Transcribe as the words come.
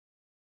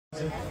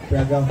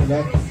PH,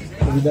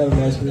 convidaram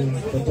nós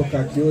para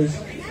tocar aqui hoje.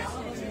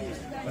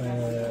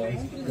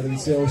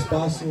 Agradecer ao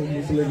espaço,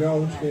 muito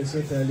legal de conhecer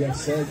até ali a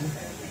sede,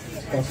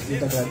 espaço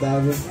muito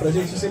agradável. Pra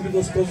gente é sempre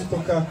gostoso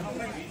tocar,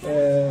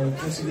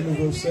 conseguindo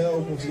ver o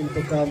céu, conseguindo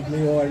tocar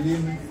meio ao ar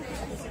livre.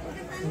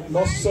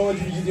 Nosso som é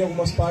dividido em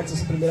algumas partes.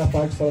 Essa primeira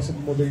parte fala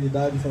sobre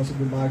modernidade, fala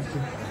sobre marketing,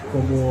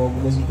 como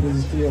algumas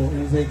empresas criam,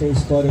 inventam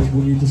histórias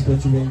bonitas para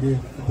te vender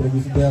o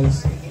produto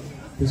delas,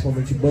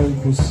 principalmente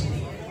bancos.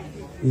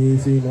 E,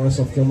 enfim, não é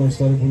só porque é uma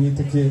história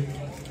bonita que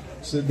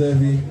você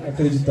deve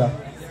acreditar.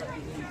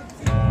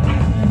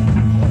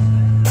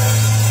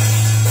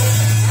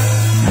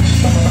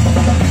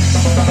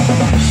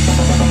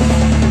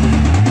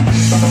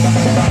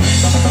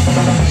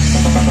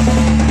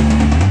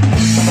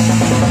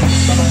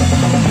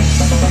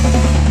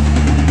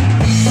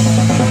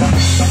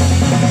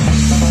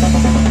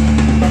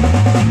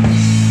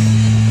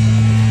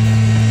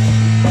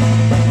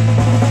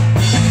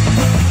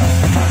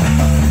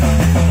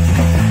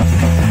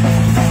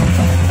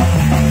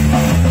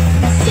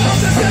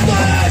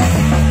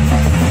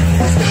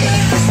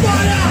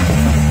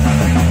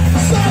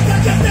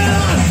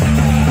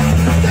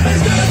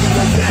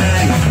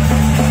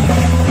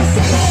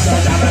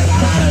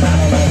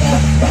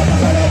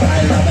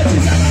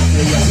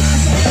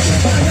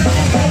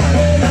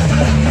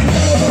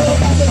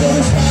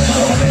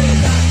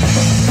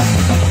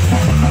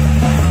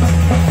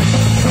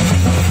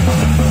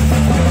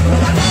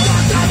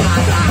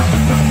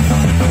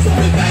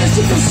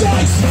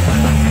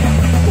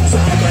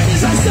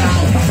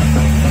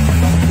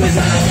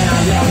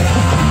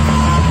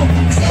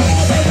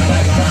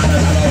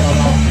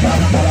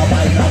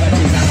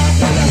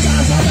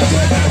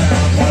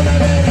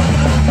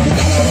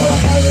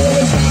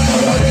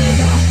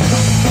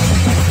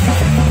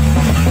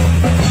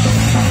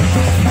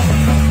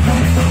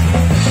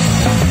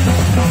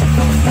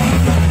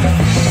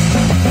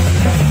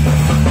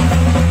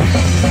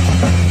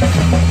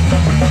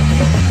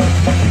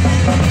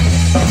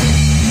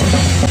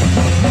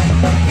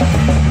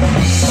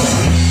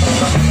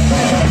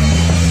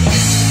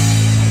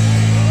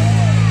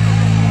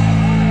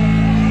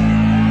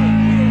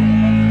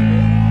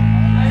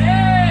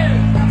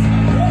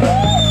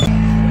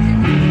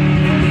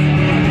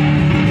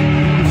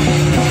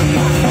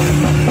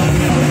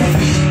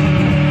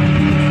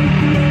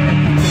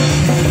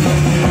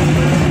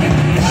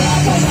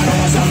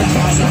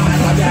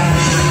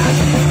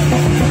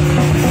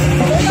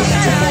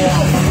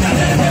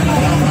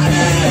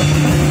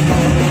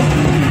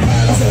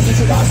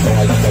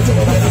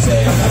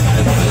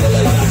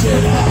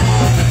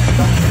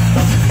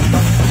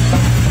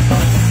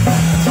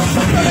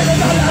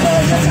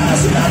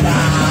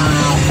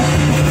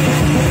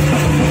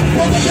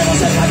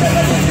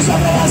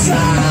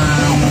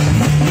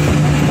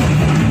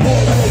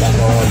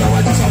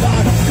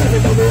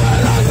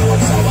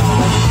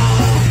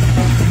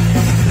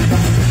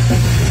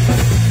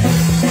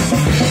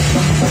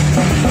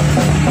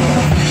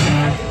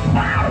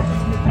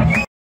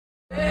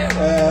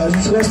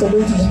 Gosta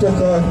muito de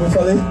tocar, como eu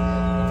falei,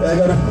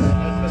 agora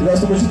a gente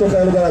gosta muito de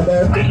tocar em lugar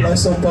aberto. Lá em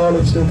São Paulo a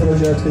gente tem um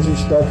projeto que a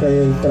gente toca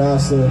em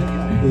praça,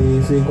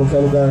 enfim, em qualquer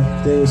lugar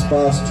que tem um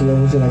espaço, tiver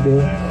um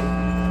gerador.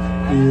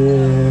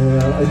 E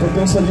a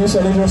importância disso,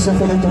 além de você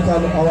poder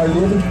tocar ao ar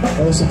livre,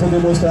 é você poder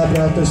mostrar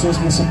para pessoas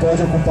que você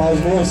pode ocupar as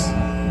ruas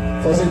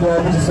fazendo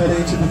algo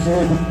diferente do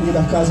que ir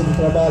da casa do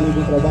trabalho e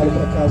do trabalho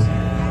para casa.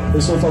 Eu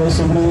estou falando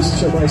sobre isso,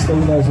 chamar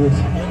Estamos nas ruas.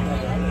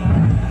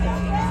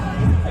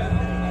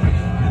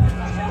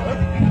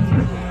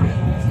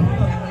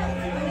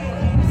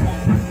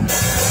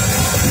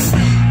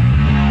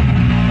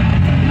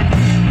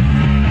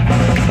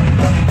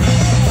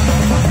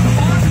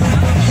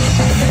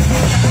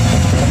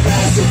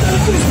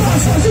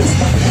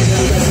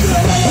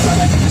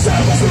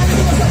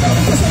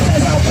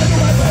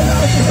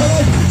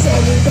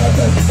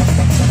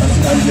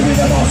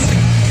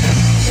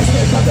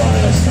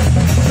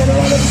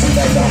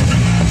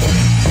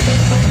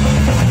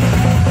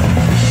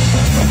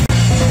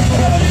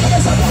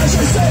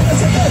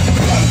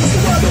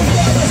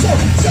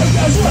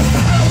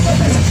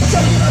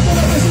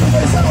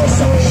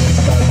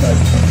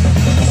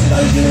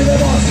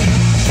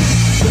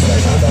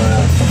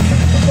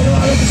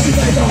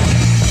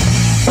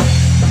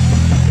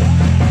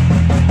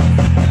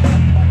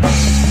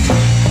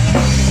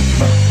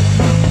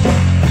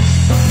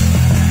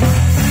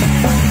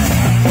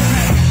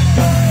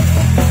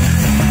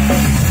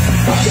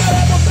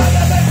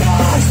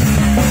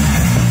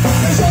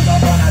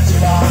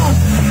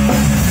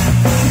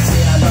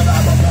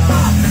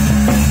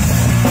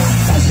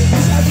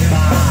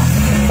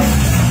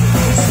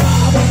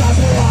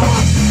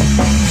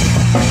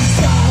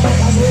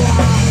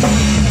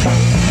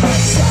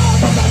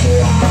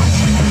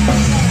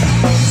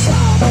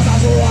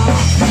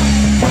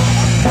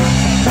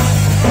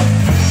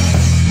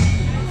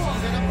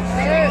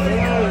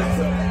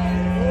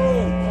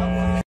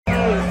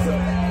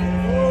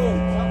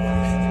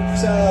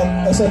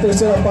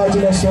 terceira parte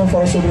do nosso som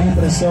fala sobre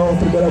repressão. A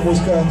primeira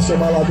música se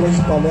chama Ladrões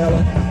de Panela,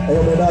 é em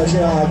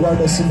homenagem à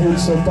Guarda Civil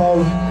de São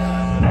Paulo,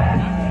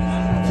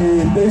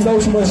 que desde a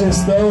última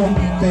gestão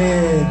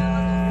tem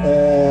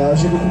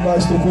agido com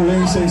mais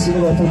truculência em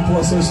cima da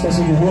população em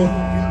situação de rua.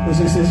 Não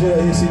sei se vocês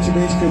viram,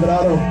 recentemente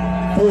quebraram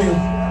o punho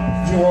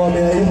de um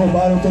homem aí,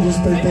 roubaram todos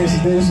os pertences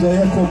dele, isso daí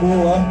é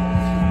comum lá.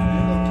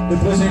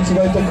 Depois a gente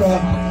vai tocar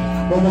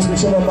uma música que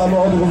chama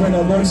Manual do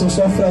Governador, que são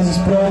só frases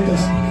prontas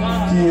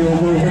que o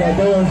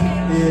governador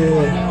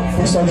e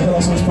o pessoal de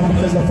relações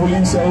públicas da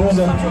polícia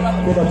usa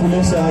quando a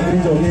polícia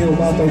agride alguém ou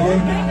mata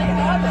alguém.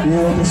 E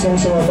o outro som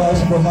chama Balas,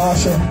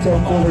 Borracha, que é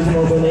um cover de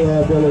uma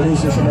banda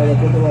bielorrussa chamada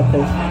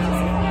Kalašhnikov.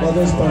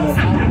 Ladrões de Panela.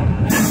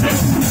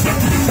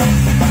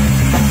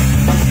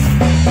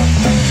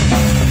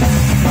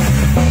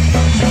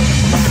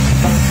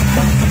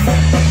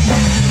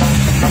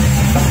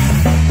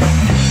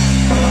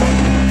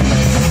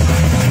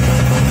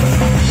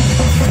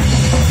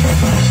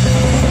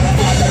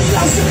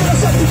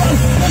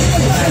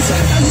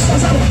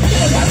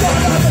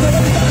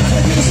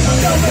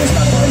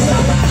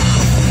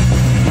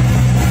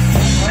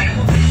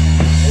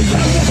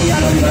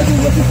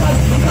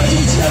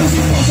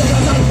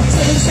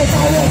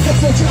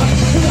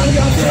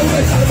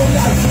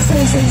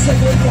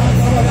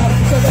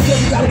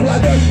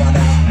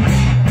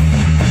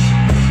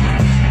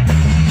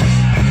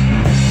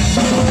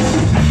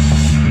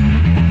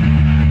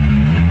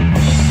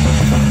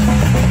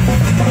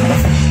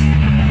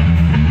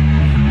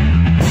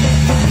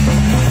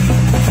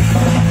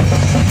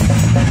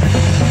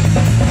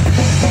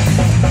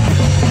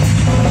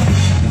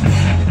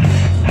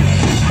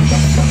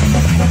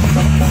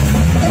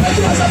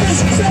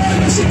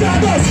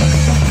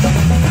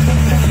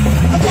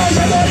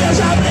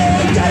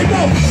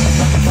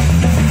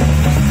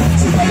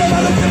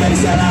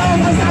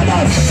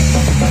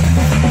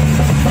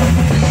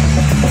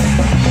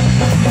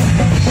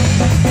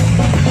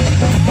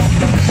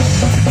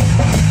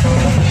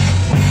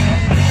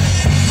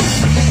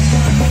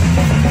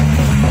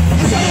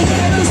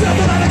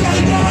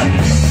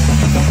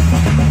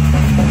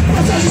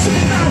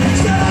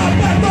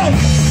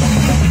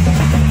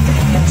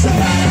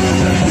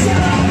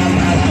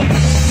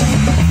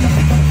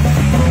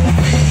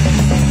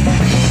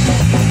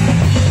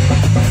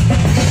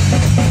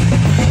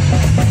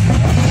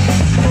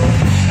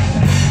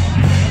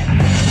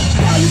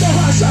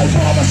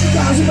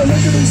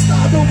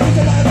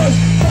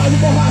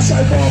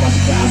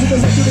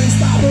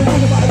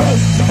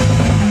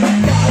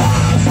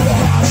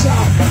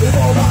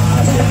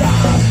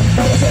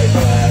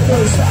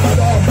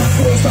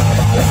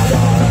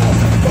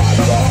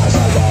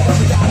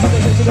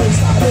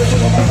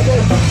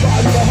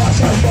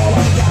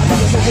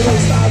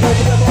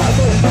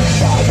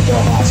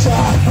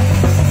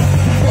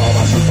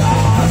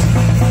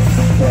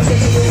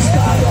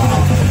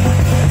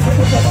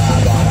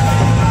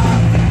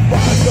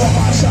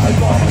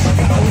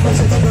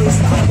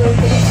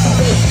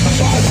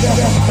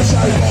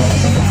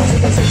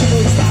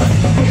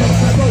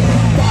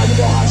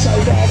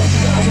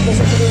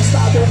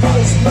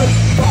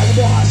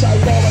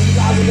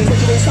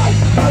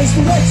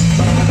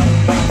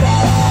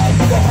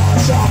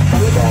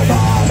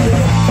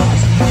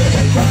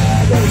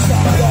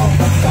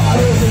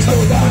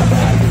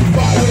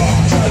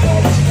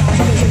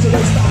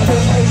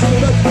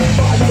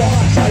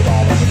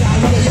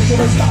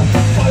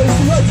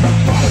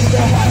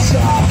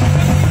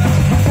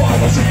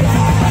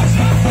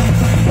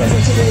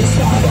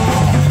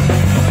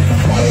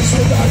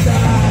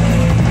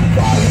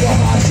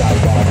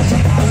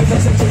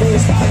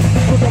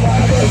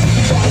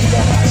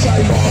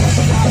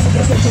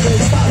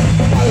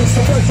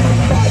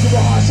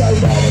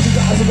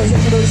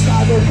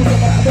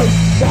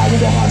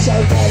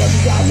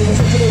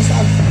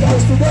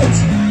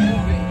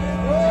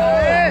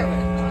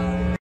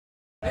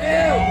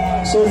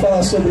 Só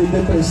falar sobre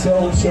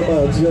depressão,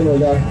 chama Desviando,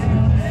 Olhar.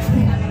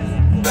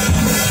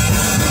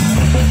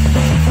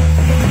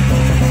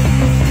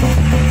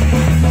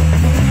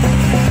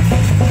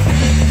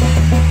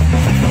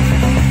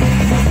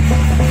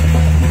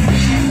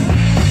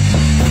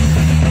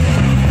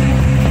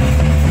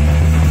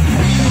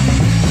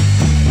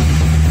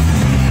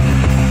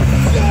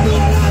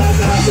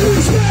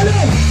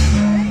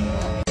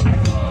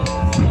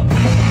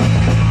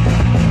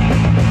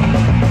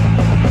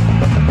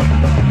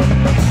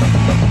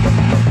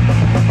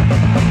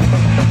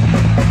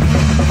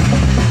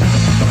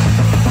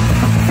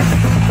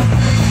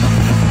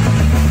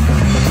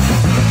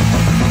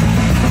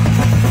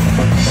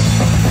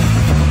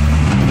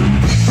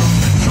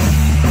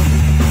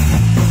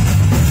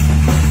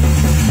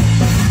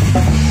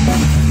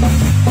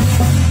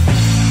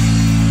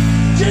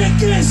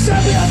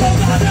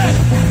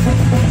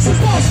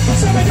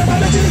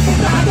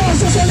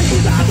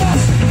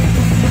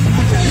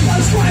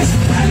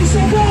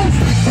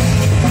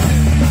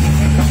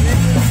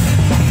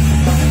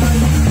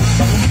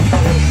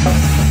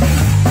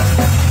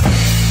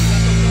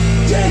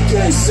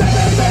 Isso é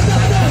verdade.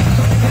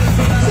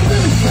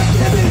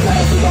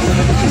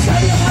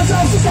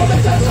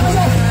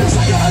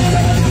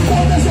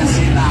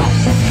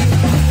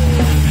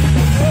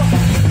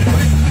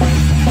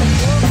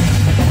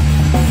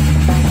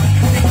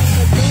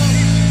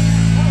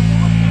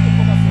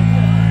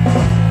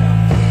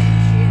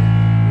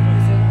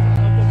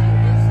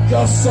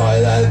 Yo soy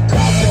del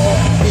campo,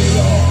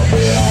 vivo,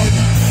 vivo.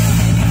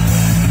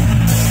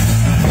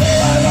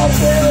 No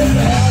puedo y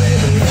me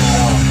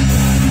adivinaron.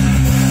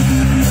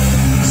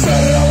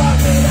 Cerro la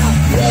mina,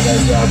 yo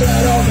desde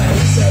obrero me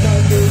hice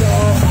bandido.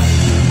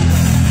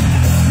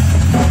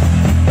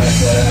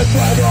 Desde el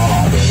pueblo,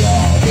 vivo,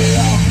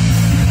 vivo.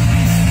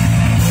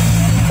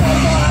 Por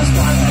todas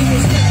partes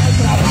busqué el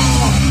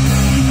trabajo.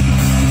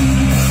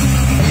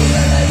 Y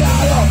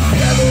renegado, y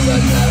el mundo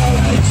entero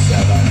me hice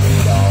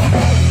bandido.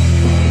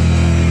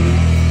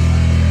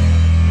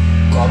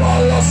 Como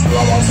los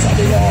lobos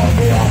amigo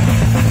mío.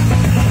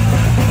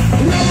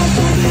 Lobo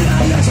tu vida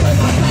y estoy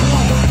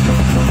matado.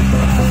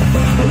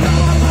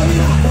 Lobo la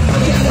vida,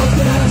 aunque no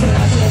quieras me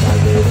hace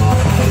bandido.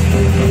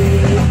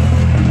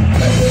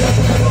 Desde el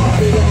pueblo,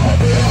 amigo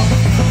mío.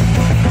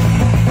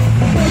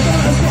 Por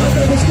todas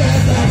partes busqué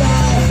el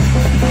trabajo.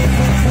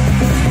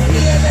 Y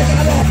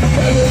renegado,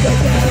 el mundo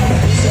entero me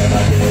hice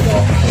bandido.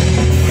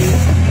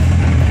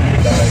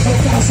 No tengo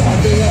casa,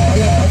 amigo,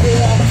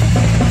 amigo.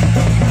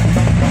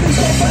 Mis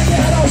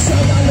compañeros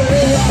son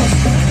bandidos.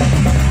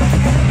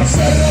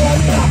 Cerro la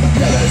vida,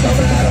 que desde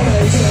obrero me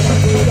hice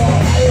bandido.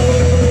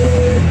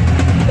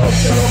 No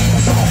tengo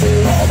casa,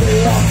 amigo,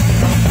 amigo.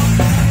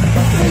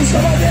 Mis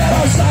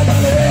compañeros son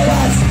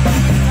bandidos.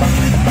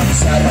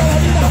 Cerro la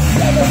vida,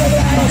 que desde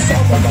obrero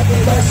somos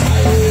bandidos.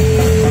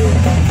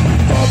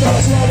 Todos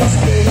los lobos,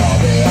 amigo,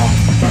 amigo.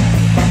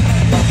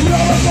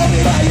 Robo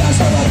comida y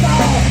hasta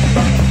matado.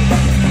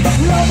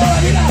 Robo la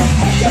vida,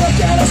 aunque no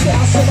quieras me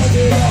hace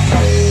bandido.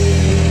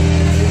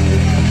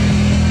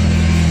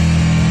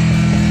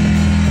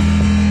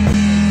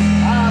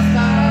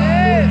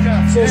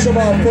 Se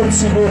chama Porto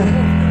Seguro.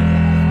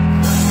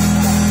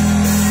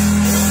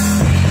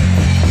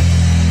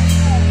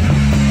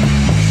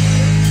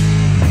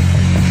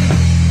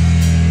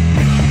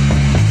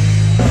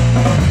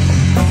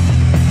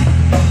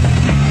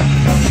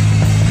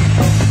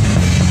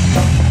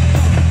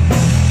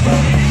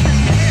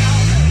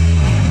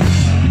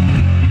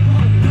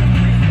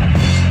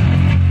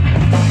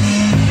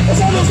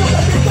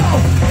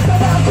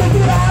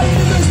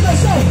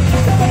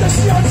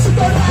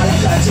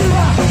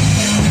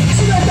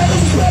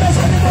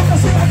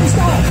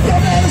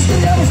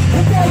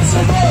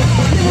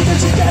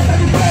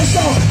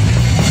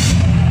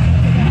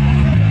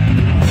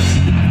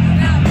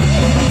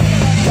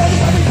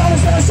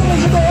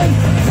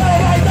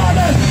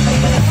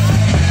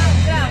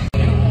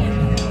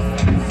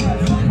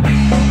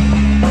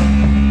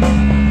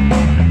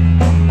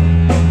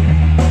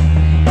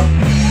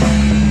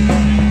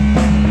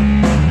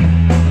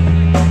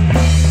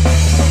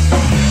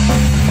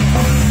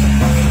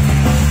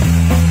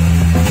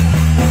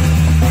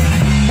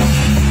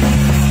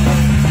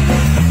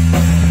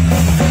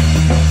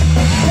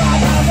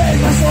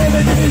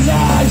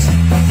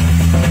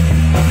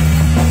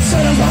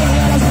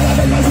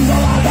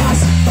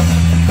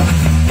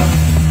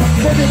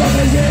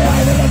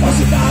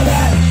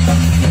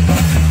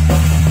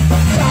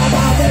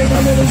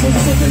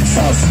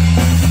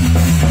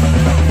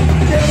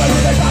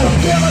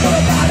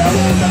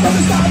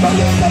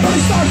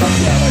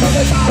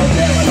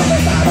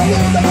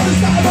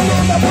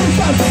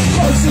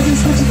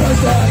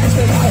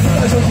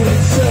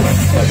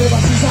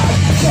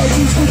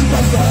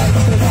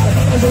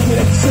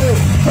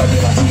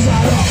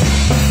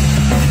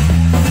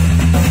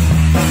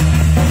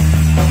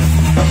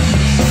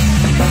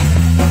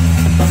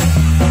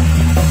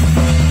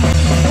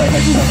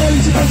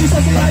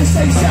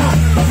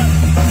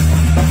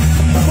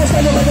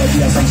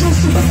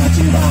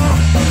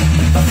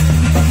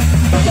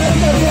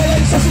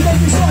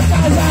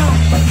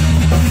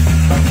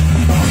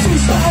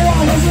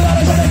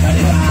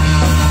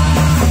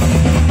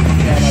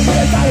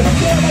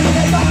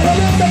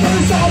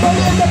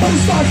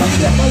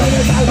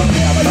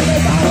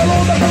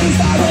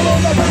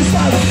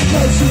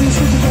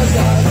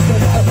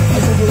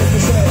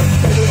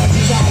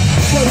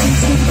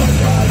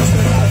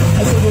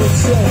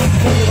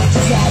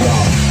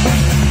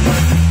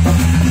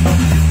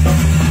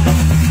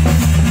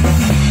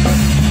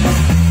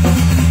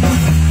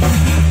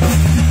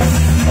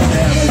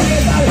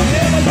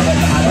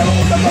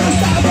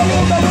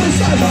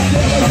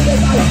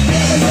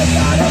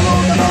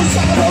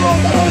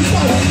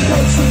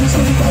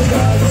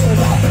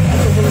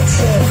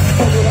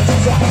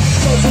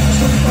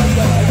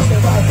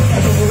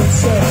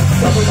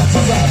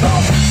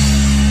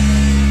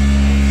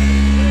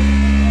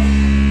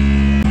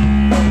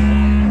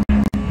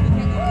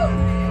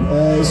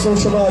 Esse som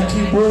chama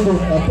Kimbundu,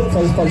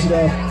 faz parte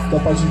da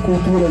parte de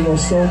cultura do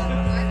nosso som.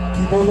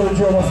 Kimbundu é um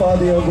idioma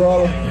falado em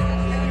Angola.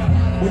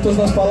 Muitas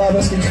das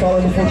palavras que a gente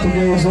fala no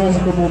português hoje,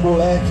 como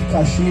moleque,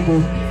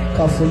 cachimbo,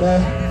 cafuné,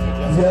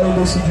 vieram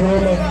desse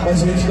idioma,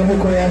 mas a gente não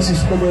reconhece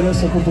isso como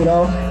herança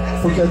cultural,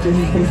 porque aqui a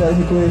gente prefere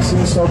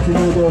reconhecer só o que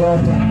veio da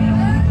Europa.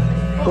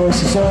 Então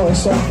esse som é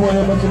só um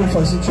poema que não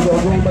faz sentido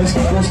algum, mas que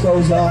busca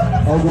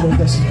usar algumas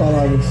dessas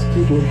palavras.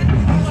 Kimbundu.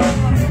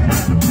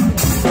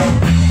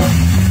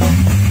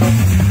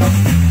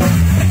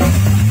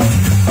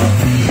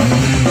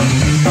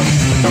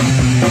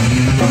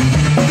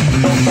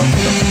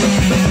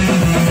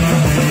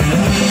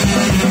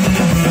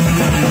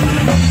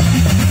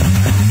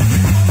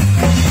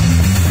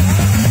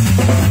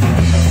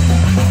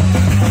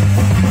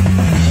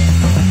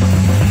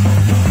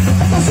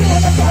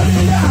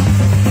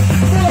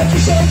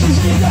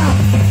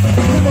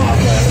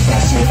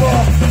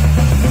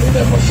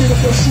 aqui no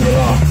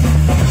cochilo.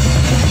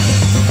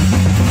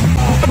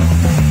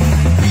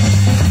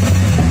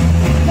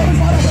 Vamos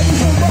parar pra me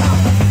salvar.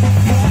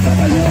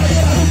 Pega a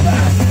geladeira no pé.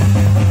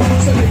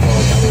 Você me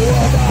conta no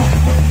oba.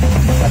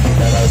 Aqui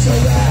pela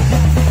celular.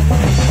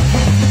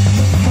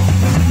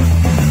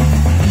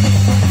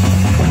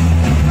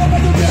 Lembra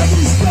do dia de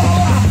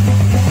escola.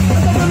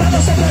 Eu tô mandando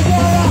essa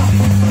pegola.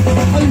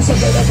 A lição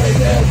que eu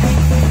aprendeu.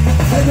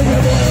 É do meu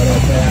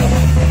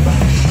europeu.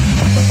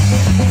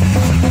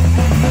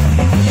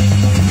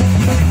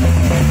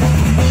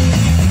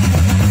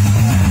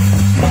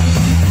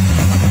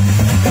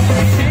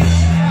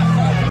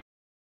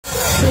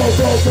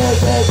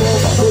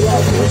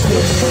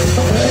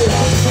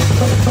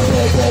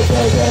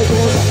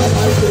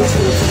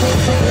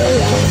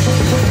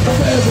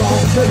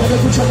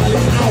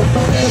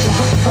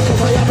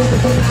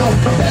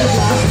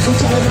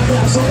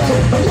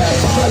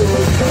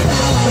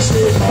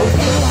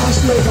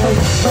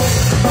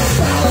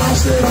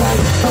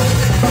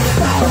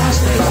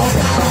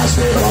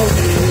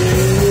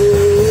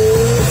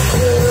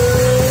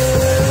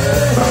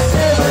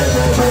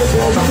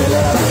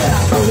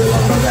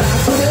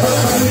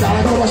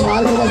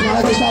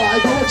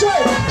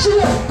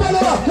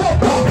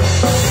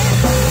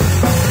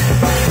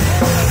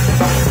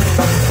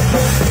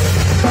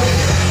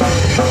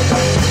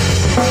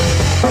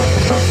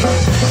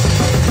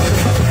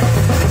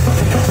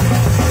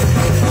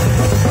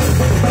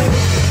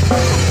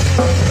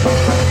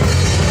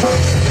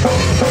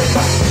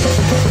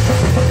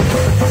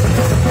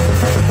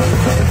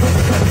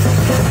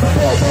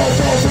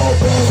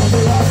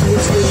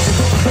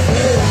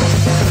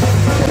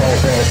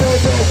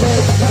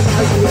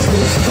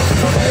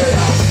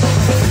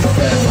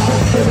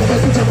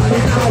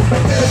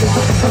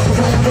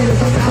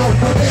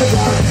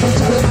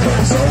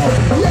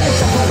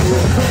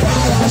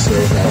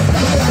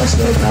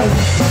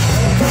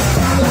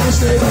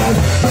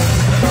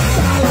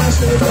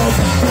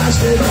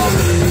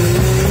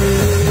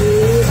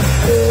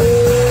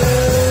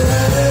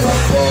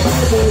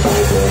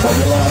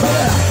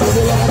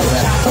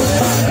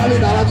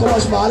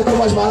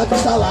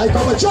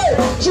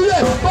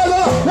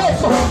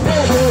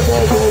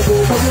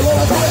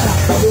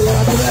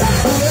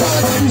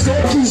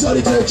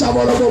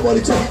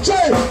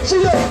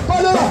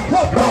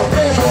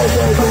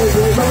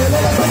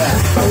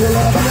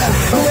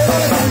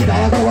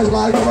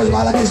 Com as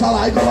malas que está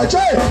lá e toma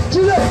tchau,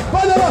 Chile,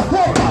 vai lá,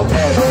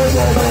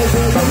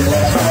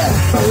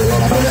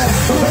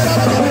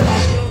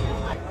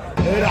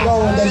 Dá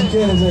uma das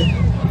pequenas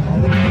aí.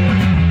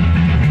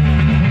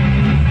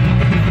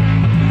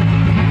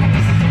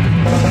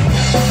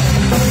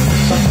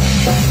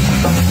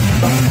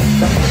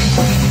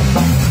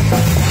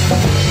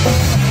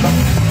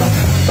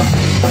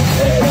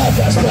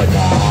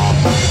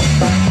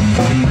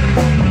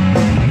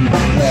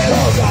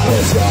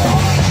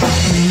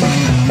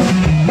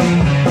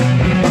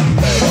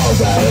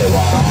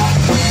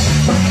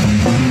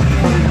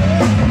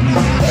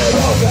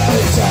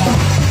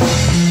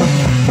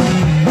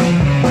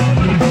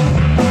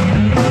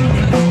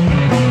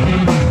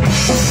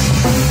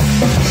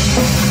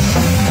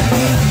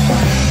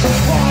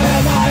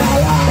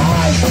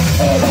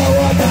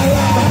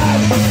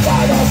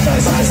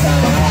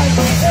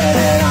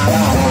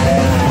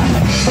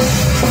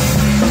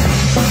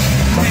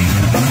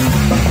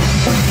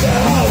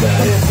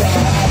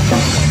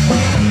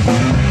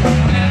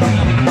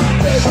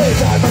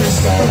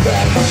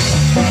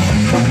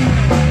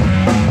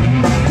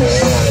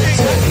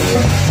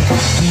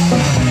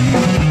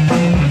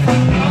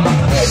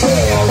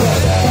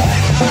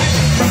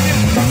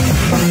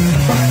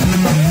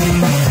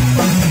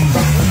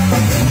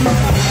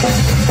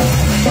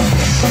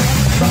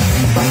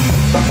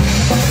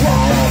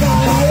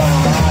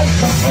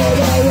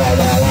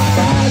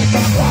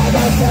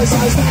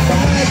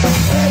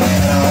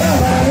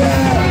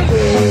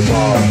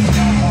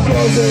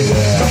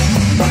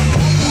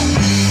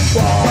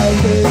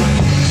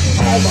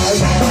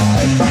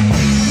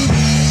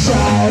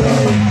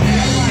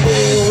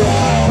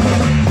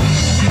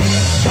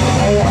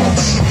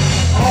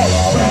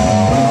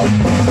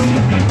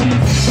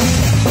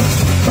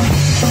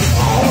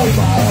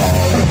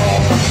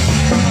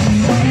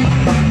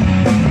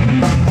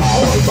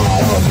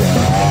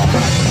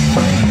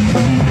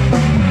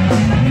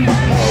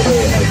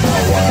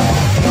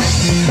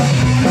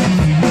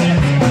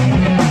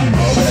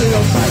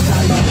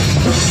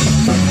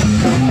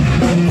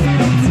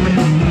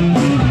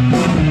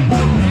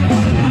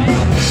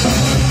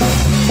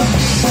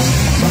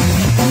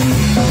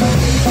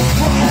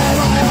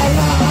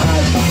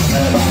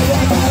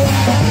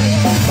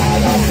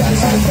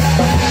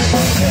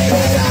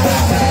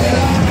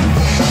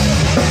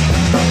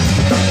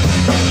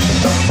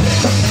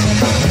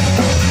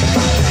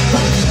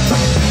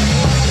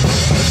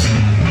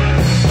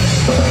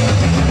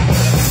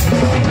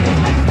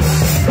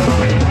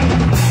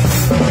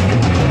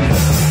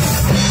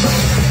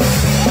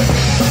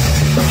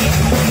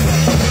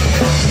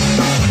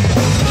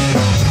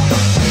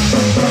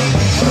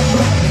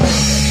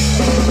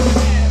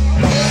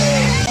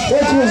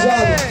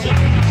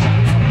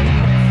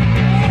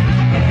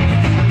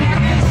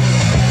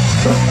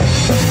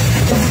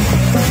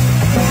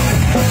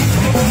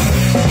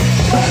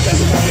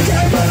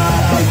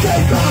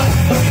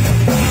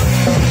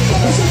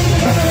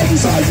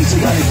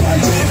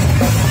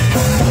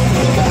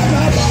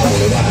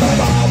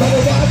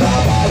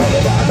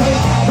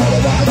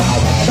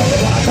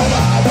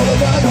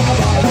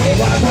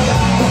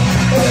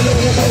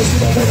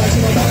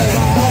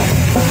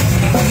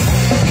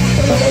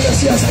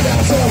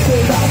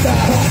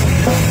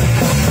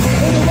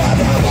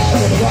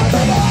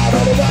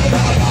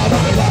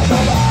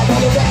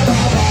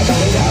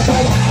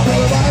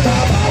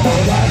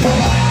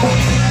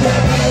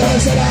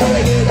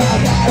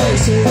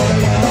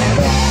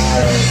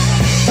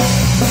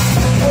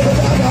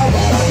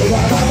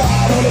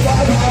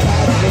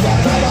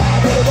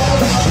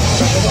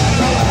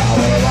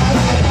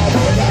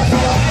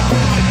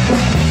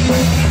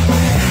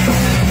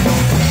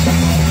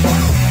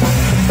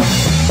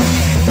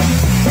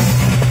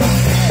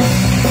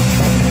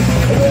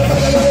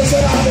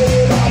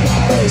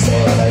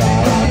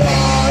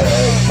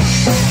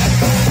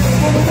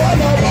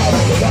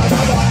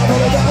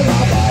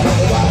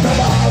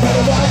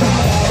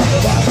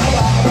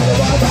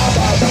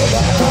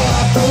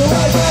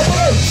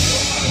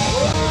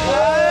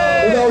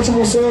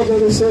 Último som,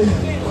 agradecer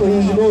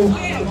Corinthians de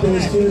novo,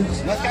 pelos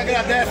químicos. Nós que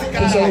agradece,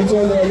 cara. Principalmente o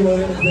André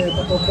Moreno que veio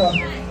pra tocar.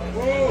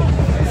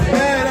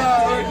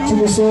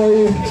 Último som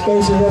aí, espero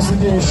que vocês gostem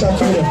de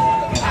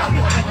Shakira.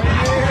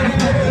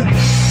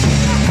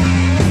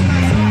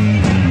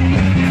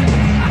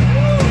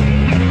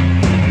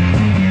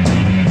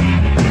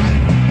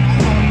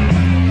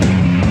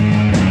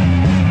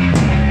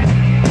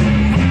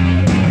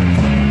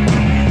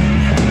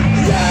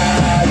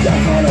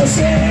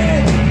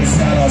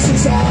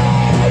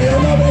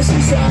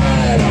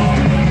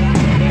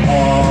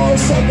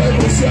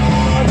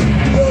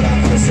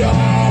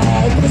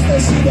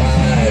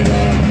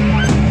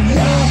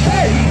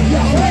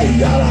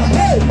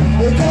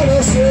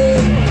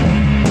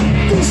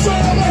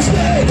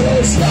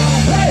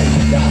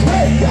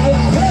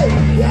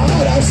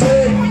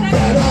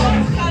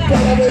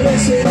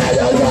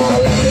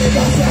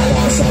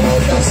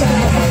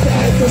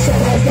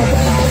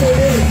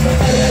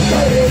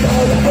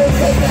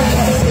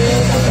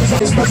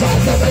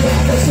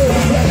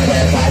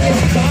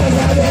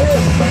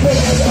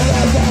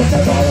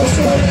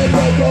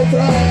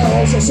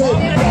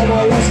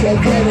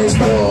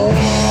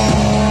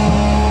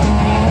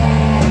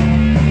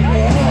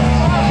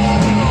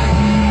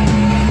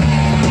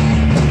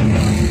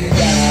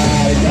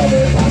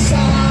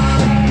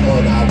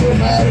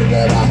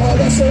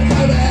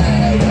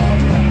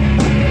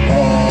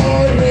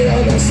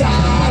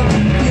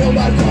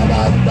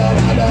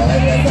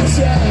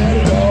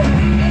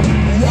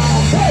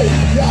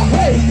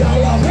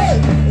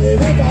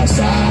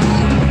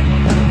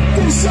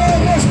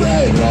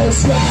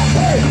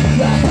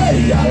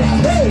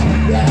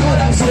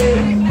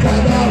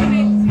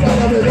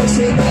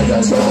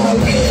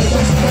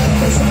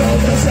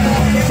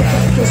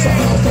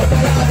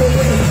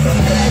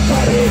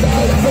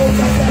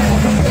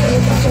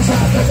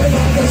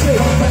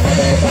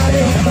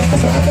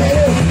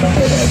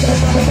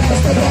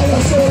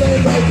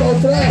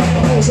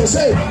 Yo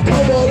sé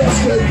cómo los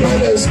que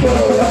tienes por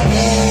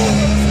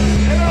amor.